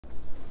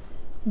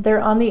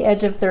They're on the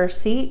edge of their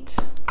seat.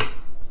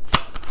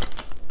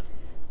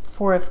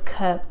 Four of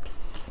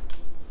Cups.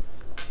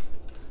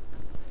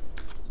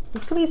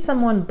 This could be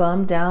someone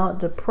bummed out,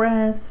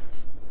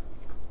 depressed.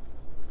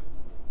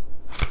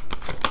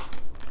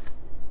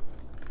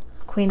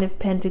 Queen of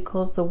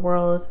Pentacles, the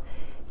World.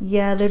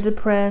 Yeah, they're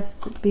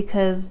depressed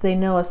because they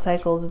know a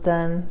cycle's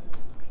done.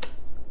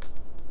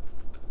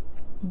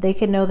 They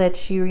can know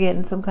that you're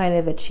getting some kind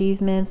of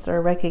achievements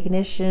or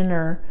recognition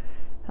or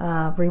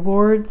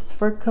rewards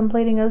for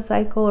completing a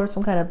cycle, or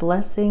some kind of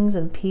blessings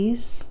and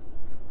peace.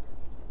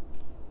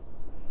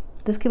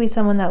 This could be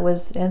someone that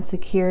was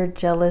insecure,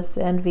 jealous,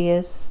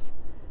 envious.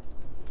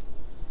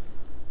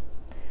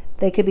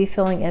 They could be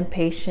feeling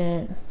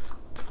impatient.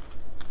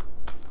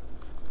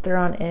 They're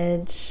on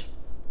edge.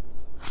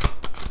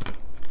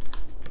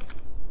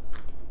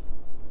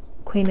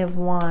 Queen of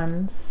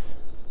Wands.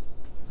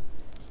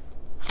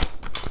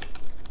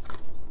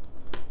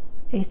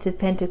 Ace of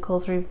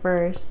Pentacles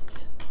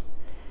reversed.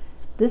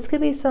 This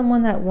could be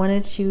someone that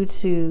wanted you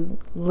to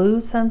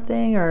lose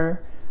something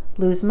or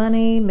lose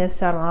money,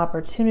 miss out on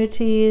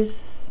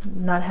opportunities,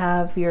 not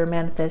have your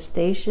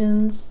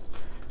manifestations.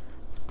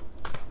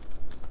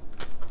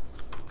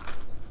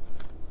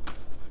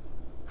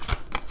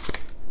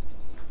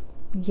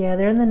 Yeah,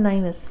 they're in the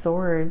Nine of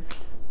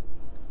Swords.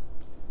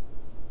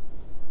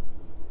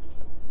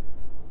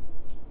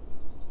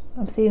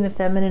 I'm seeing a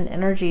feminine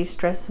energy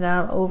stressing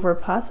out over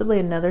possibly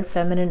another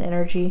feminine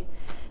energy.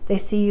 They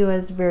see you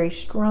as very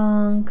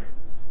strong,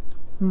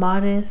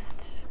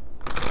 modest.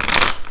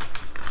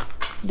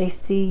 They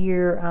see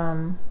you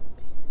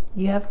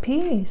have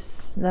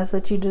peace. That's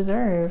what you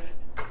deserve.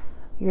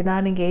 You're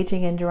not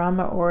engaging in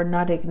drama or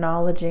not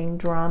acknowledging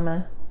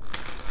drama.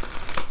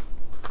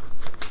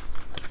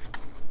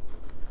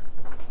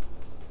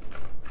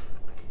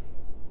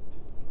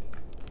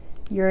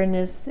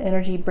 Uranus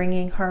energy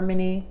bringing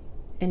harmony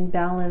and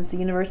balance. The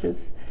universe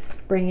is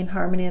bringing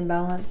harmony and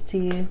balance to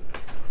you.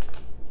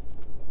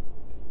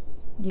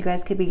 You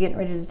guys could be getting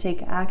ready to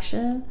take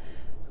action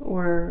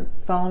or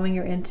following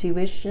your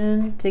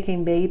intuition,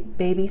 taking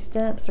baby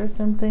steps or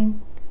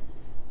something.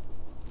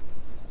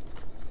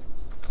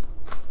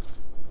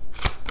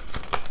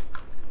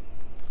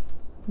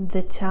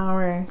 The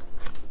Tower.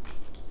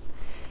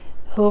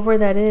 Whoever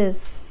that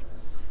is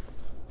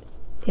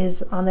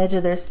on the edge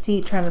of their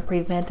seat trying to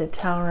prevent a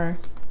tower,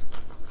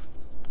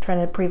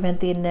 trying to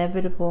prevent the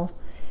inevitable.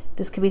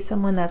 This could be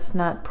someone that's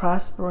not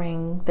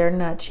prospering. They're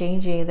not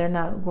changing. They're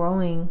not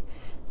growing.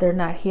 They're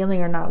not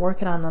healing or not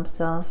working on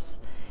themselves.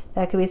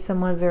 That could be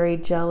someone very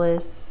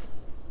jealous,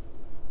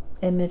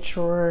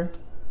 immature.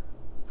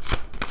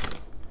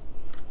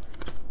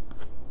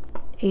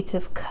 Eight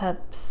of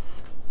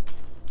Cups.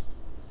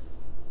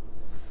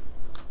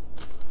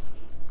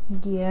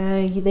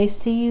 Yeah, they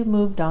see you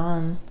moved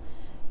on.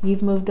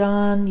 You've moved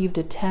on, you've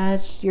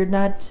detached. You're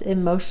not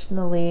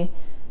emotionally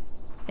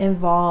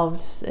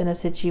involved in a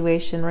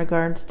situation in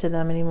regards to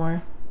them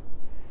anymore.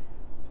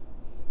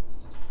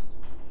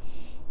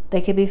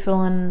 They could be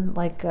feeling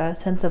like a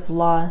sense of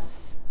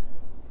loss.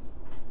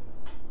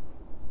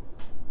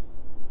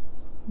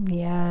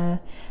 Yeah,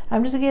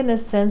 I'm just getting a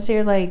sense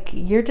here like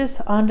you're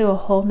just onto a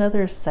whole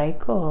nother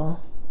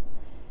cycle.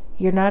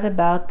 You're not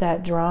about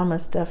that drama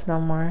stuff no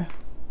more.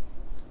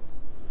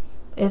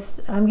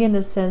 I'm getting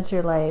a sense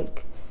here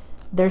like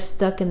they're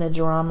stuck in the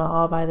drama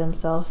all by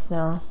themselves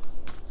now.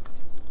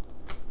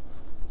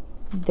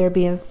 They're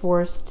being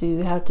forced to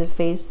have to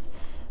face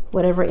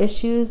whatever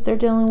issues they're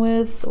dealing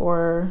with,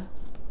 or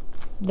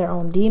their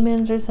own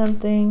demons or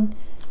something.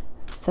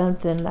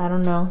 I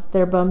don't know.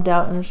 They're bummed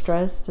out and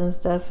stressed and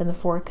stuff. In the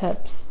Four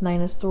Cups,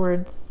 Nine of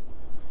Swords,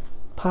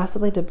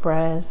 possibly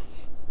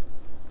depressed.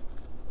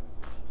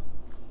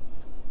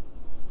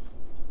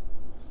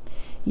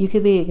 You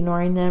could be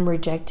ignoring them,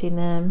 rejecting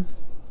them.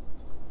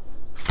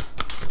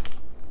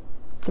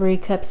 Three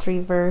Cups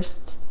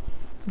reversed.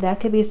 That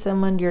could be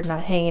someone you're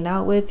not hanging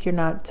out with, you're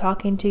not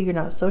talking to, you're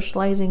not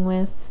socializing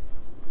with.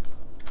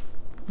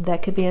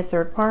 That could be a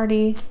third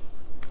party.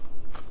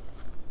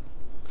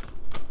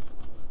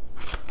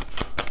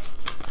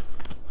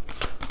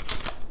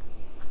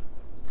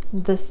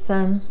 The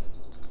Sun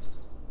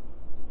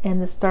and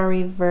the Star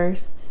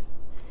reversed.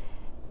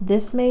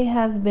 This may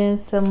have been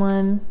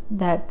someone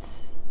that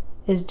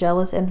is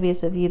jealous,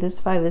 envious of you. This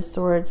Five of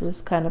Swords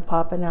is kind of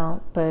popping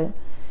out, but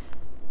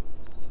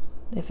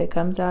if it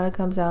comes out, it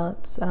comes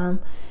out.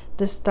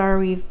 The Star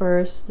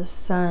reversed, the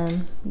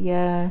Sun.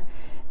 Yeah,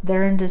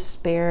 they're in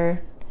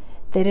despair.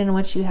 They didn't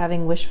want you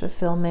having wish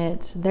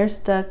fulfillment. They're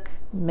stuck,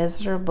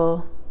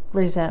 miserable,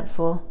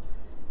 resentful,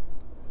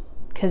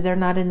 because they're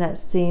not in that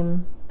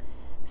same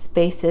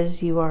space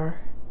as you are,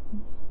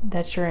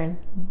 that you're in.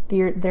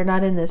 They're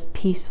not in this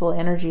peaceful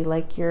energy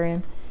like you're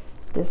in.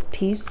 This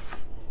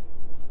peace.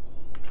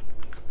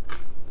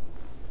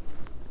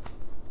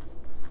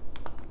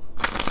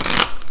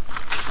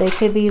 They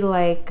could be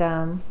like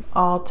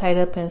all tied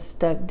up and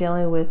stuck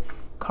dealing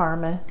with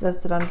karma.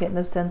 That's what I'm getting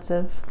a sense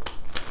of.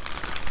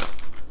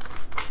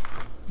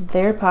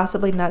 They're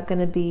possibly not going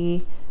to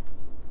be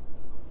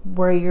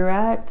where you're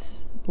at.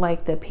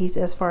 like the peace,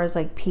 as far as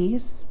like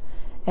peace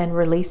and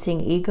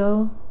releasing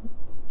ego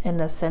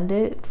and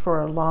ascended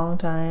for a long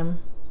time.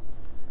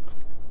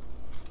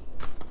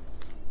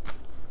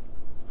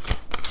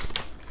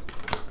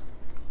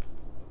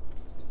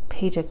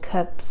 Page of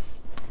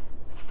Cups,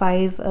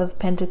 5 of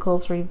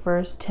Pentacles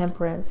reverse,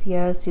 Temperance.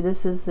 Yeah, see,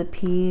 this is the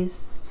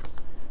peace,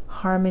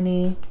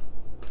 harmony.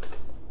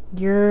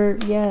 You're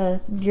a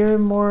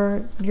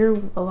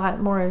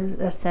lot more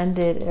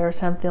ascended or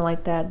something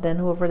like that than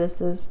whoever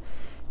this is.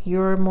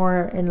 You're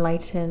more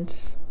enlightened.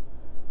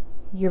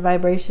 Your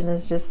vibration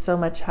is just so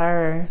much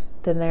higher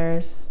than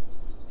theirs.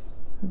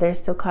 They're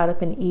still caught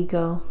up in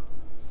ego.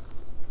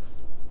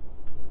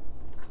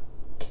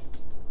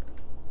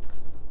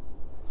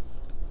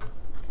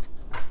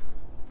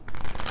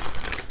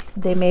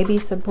 They may be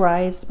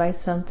surprised by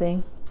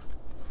something.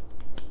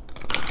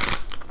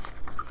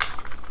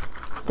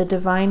 The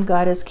divine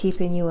God is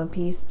keeping you in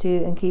peace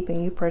too, and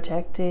keeping you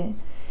protected.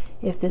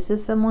 If this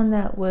is someone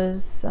that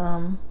was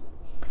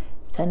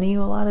sending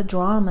you a lot of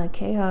drama,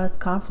 chaos,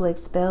 conflict,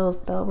 spells,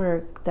 spell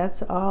work,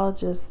 that's all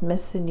just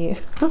missing you.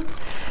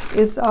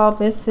 It's all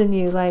missing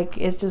you. Like,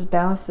 it's just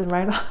bouncing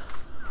right off.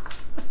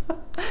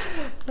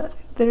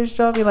 They're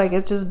showing me like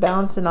it's just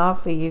bouncing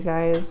off of you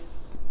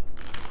guys.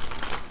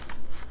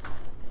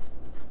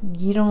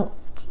 You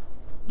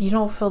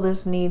don't feel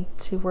this need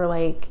to where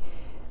like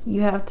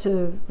you have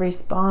to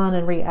respond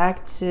and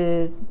react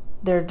to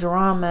their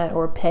drama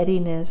or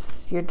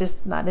pettiness. You're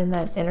just not in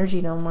that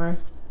energy no more.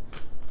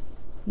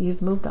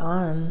 You've moved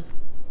on.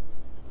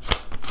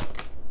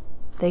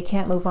 They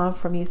can't move on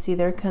from you. See,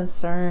 they're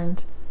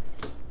concerned.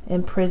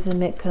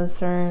 Imprisonment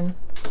concern.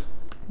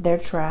 They're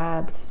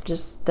trapped,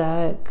 just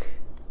stuck.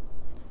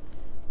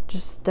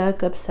 Just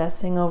stuck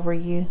obsessing over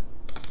you.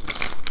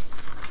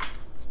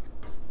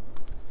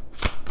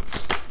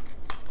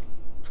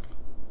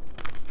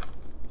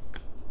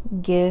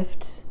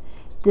 Gift.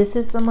 This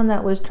is someone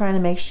that was trying to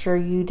make sure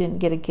you didn't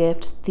get a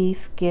gift.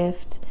 Thief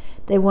gift.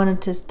 They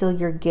wanted to steal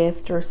your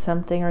gift or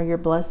something, or your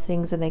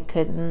blessings, and they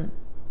couldn't.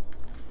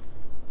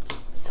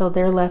 So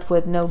they're left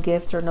with no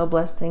gift or no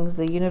blessings.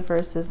 The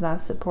universe is not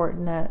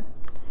supporting that.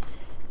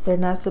 They're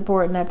not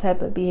supporting that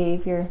type of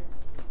behavior.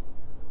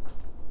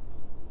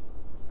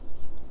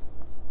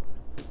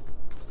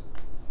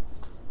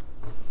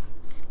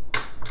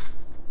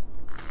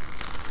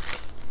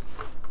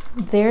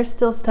 They're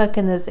still stuck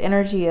in this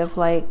energy of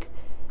like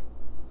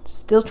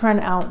still trying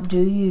to outdo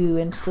you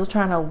and still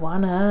trying to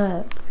one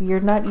up. You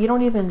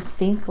don't even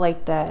think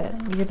like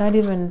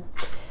that.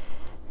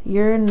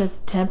 You're in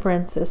this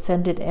temperance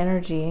ascended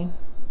energy.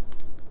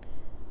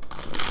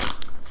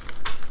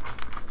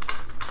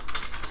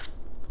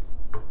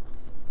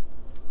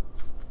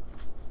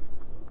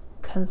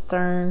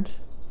 Concerned.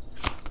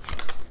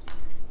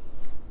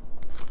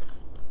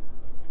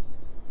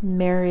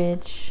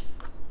 Marriage.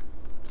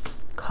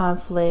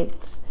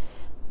 Conflict.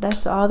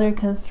 That's all they're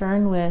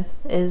concerned with,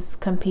 is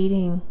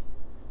competing.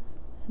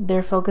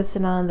 They're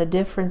focusing on the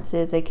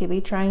differences. They could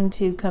be trying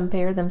to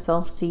compare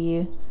themselves to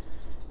you.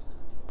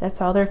 That's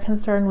all they're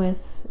concerned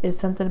with, is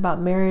something about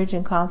marriage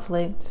and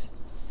conflict.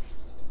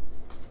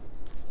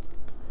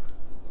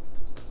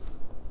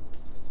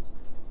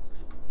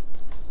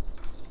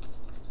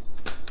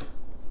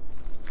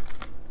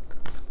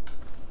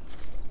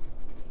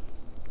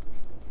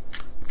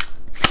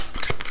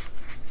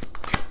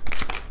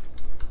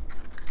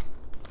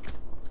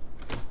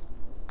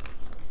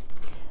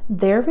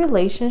 Their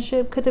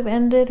relationship could have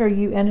ended, or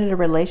you ended a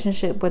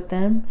relationship with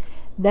them.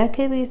 That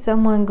could be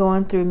someone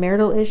going through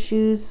marital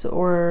issues,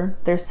 or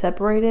they're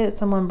separated.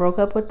 Someone broke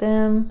up with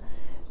them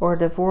or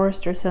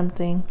divorced or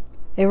something.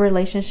 A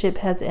relationship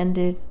has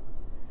ended.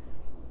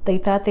 They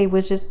thought they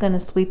was just going to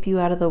sweep you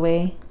out of the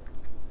way.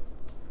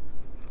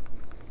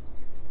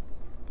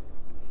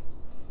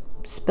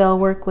 Spell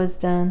work was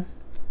done.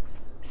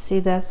 See,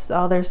 that's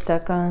all they're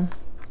stuck on.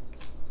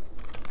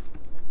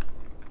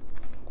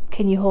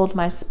 Can you hold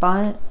my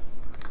spot?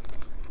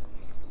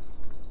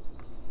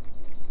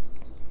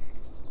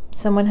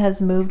 Someone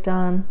has moved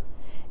on.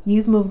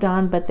 You've moved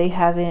on, but they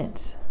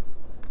haven't.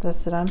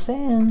 That's what I'm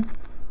saying.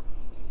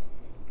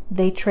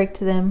 They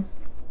tricked them.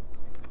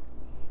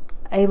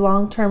 A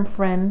long-term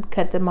friend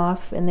cut them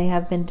off, and they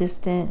have been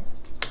distant.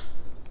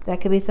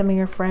 That could be some of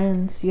your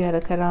friends you had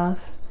to cut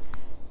off.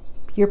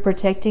 You're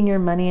protecting your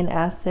money and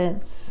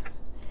assets.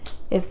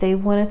 If they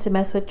wanted to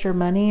mess with your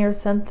money or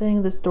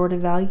something, the stored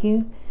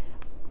value,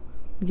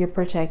 you're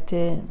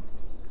protected.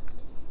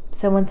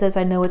 Someone says,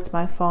 I know it's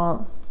my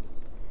fault.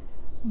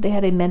 They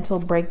had a mental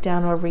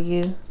breakdown over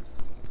you.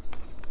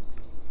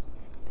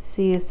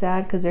 See, it's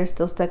sad because they're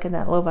still stuck in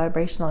that low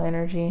vibrational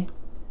energy.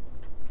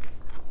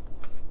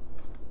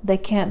 They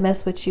can't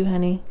mess with you,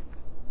 honey.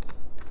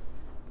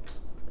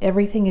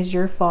 Everything is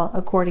your fault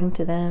according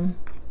to them.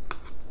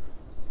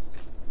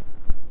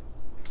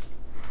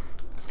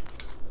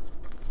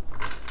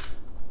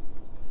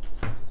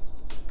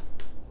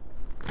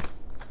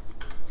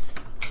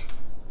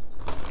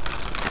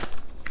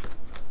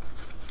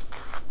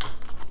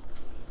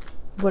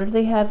 What are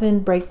they having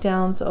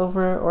breakdowns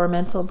over, or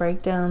mental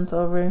breakdowns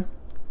over?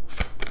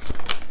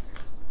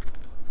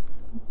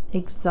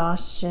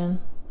 Exhaustion.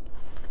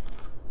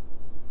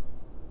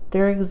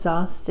 They're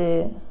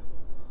exhausted.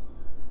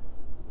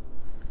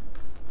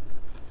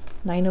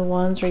 Nine of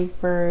Wands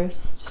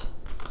reversed.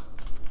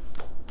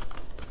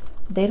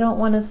 They don't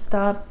want to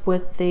stop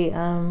with the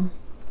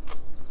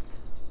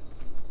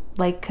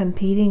like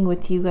competing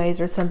with you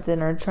guys or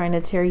something, or trying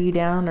to tear you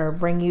down or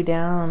bring you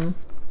down.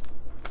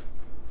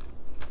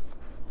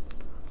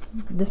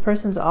 This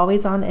person's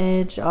always on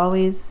edge,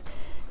 always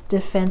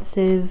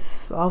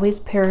defensive, always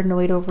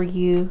paranoid over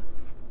you.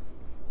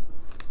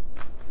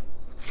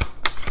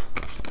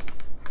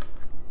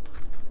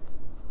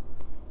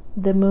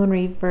 The Moon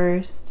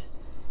reversed.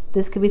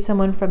 This could be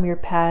someone from your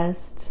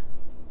past.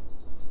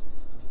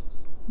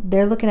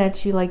 They're looking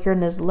at you like you're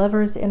in this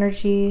lover's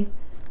energy.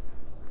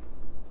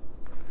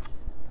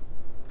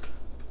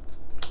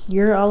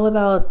 You're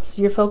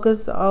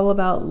focused all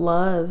about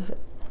love.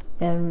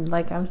 And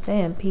like I'm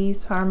saying,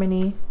 peace,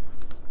 harmony,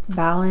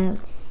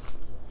 balance.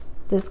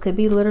 This could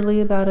be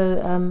literally about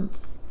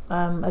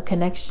a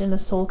connection, a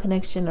soul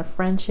connection, a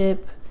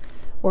friendship.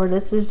 Or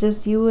this is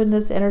just you and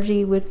this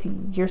energy with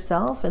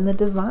yourself and the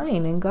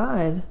divine and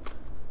God.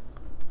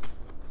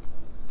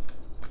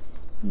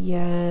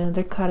 Yeah,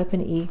 they're caught up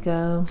in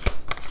ego.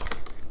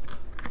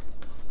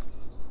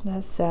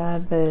 That's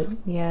sad, but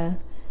yeah.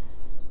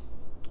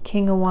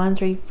 King of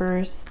Wands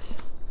reversed.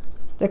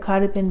 They're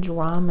caught up in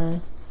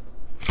drama.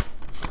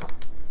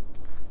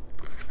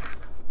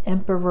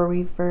 Emperor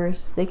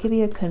reversed. They could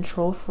be a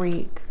control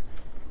freak.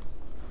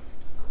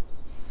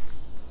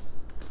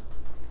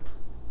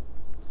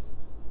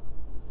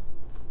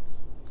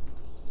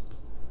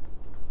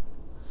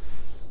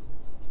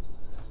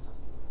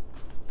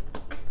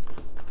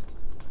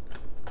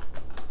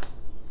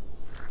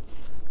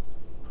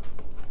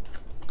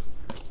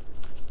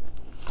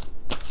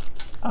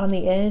 On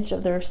the edge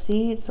of their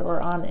seats or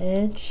on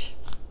edge.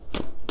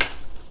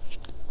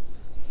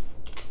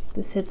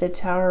 This hit the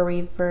Tower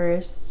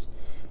reverse.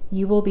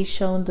 You will be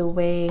shown the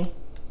way.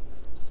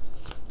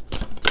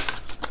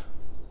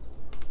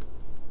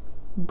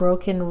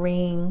 Broken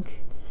ring.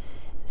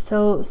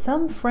 So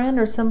some friend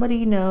or somebody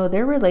you know,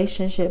 their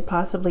relationship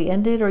possibly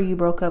ended, or you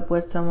broke up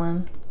with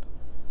someone.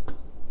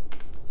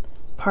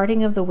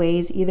 Parting of the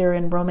ways, either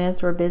in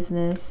romance or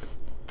business.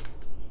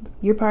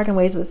 You're parting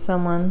ways with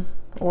someone,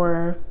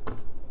 or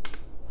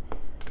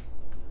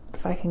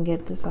if I can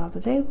get this off the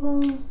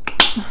table.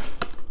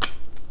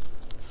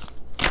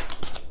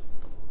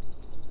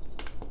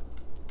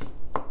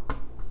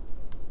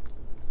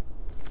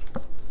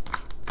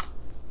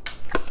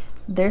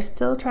 They're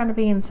still trying to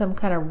be in some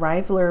kind of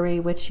rivalry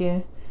with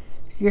you.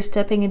 You're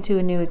stepping into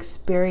a new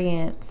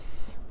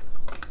experience.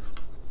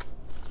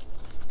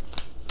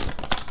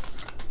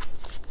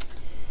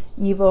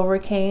 You've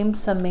overcame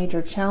some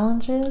major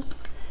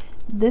challenges.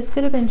 This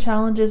could have been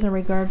challenges in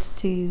regards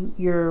to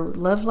your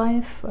love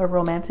life or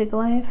romantic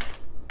life.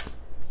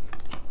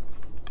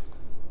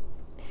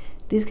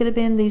 These could have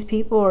been these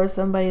people or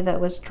somebody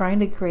that was trying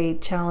to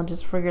create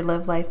challenges for your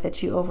love life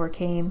that you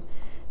overcame.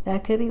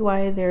 That could be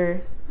why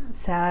they're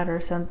sad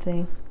or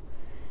something.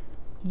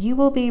 You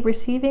will be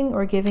receiving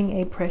or giving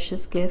a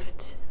precious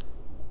gift.